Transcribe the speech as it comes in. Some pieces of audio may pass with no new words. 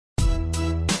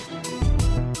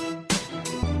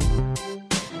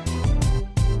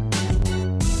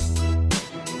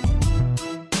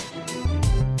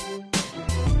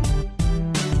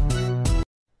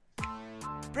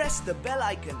press the bell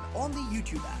icon on the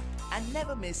YouTube app and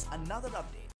never miss another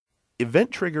update. Event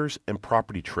triggers and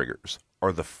property triggers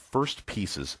are the first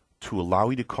pieces to allow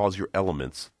you to cause your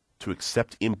elements to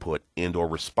accept input and or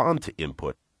respond to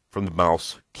input from the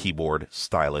mouse, keyboard,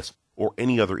 stylus, or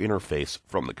any other interface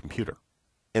from the computer.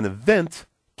 An event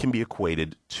can be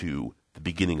equated to the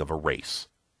beginning of a race,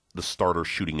 the starter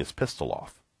shooting his pistol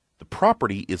off. The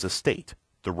property is a state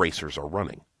the racers are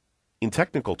running. In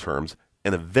technical terms,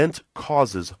 an event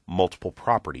causes multiple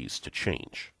properties to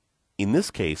change. In this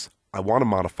case, I want to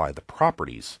modify the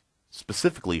properties,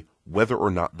 specifically whether or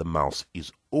not the mouse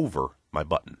is over my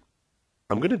button.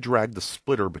 I'm going to drag the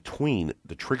splitter between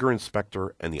the trigger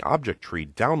inspector and the object tree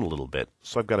down a little bit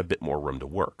so I've got a bit more room to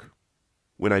work.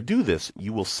 When I do this,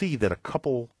 you will see that a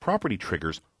couple property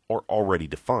triggers are already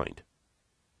defined.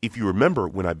 If you remember,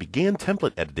 when I began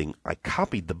template editing, I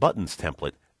copied the buttons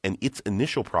template and its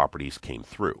initial properties came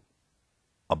through.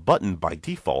 A button by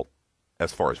default,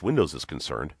 as far as Windows is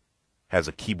concerned, has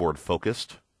a keyboard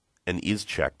focused, an is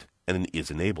checked, and an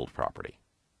is enabled property.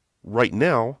 Right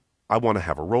now, I want to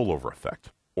have a rollover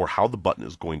effect, or how the button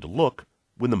is going to look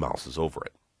when the mouse is over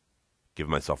it. Give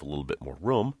myself a little bit more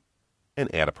room,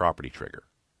 and add a property trigger.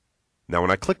 Now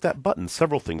when I click that button,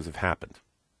 several things have happened.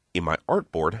 In my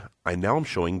artboard, I now am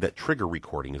showing that trigger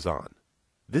recording is on.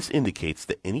 This indicates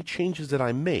that any changes that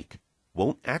I make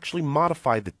won't actually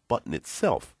modify the button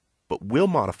itself, but will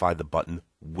modify the button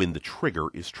when the trigger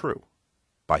is true.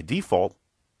 By default,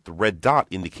 the red dot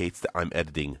indicates that I'm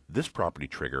editing this property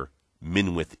trigger,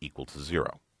 min width equal to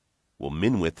 0. Well,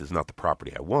 min width is not the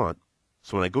property I want,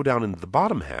 so when I go down into the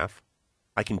bottom half,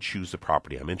 I can choose the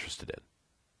property I'm interested in.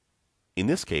 In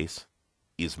this case,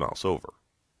 is mouse over.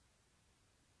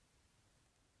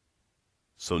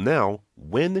 So now,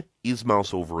 when is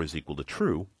mouse over is equal to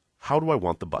true, how do I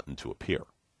want the button to appear?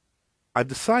 I've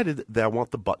decided that I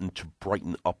want the button to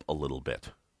brighten up a little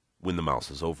bit when the mouse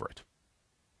is over it.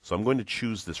 So I'm going to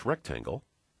choose this rectangle,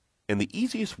 and the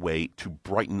easiest way to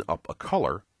brighten up a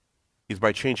color is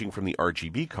by changing from the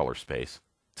RGB color space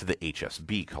to the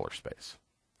HSB color space.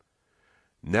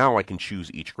 Now I can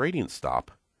choose each gradient stop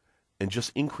and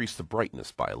just increase the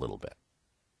brightness by a little bit.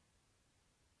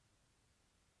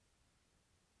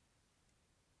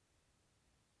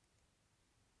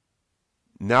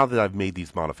 Now that I've made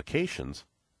these modifications,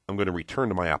 I'm going to return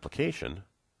to my application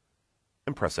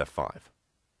and press F5.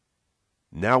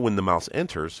 Now when the mouse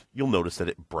enters, you'll notice that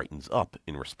it brightens up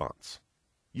in response.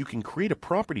 You can create a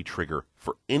property trigger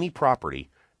for any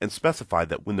property and specify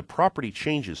that when the property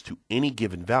changes to any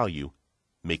given value,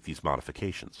 make these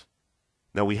modifications.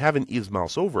 Now we have an is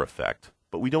mouse over effect,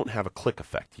 but we don't have a click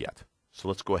effect yet. So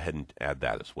let's go ahead and add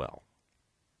that as well.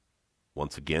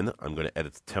 Once again, I'm going to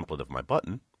edit the template of my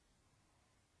button,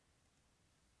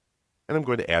 and I'm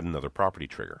going to add another property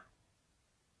trigger.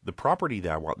 The property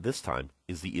that I want this time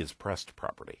is the is pressed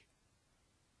property.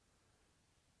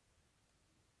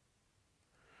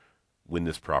 When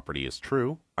this property is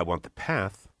true, I want the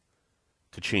path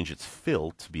to change its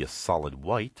fill to be a solid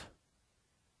white,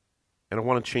 and I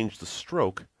want to change the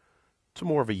stroke to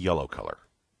more of a yellow color.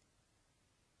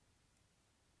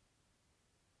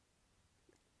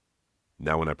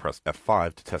 Now when I press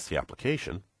F5 to test the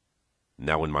application,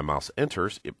 now when my mouse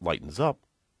enters, it lightens up,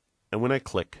 and when I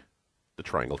click, the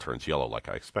triangle turns yellow like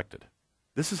I expected.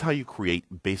 This is how you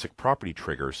create basic property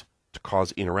triggers to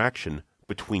cause interaction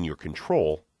between your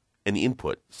control and the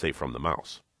input, say from the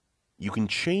mouse. You can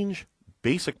change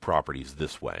basic properties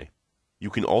this way.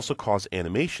 You can also cause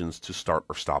animations to start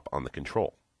or stop on the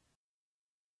control.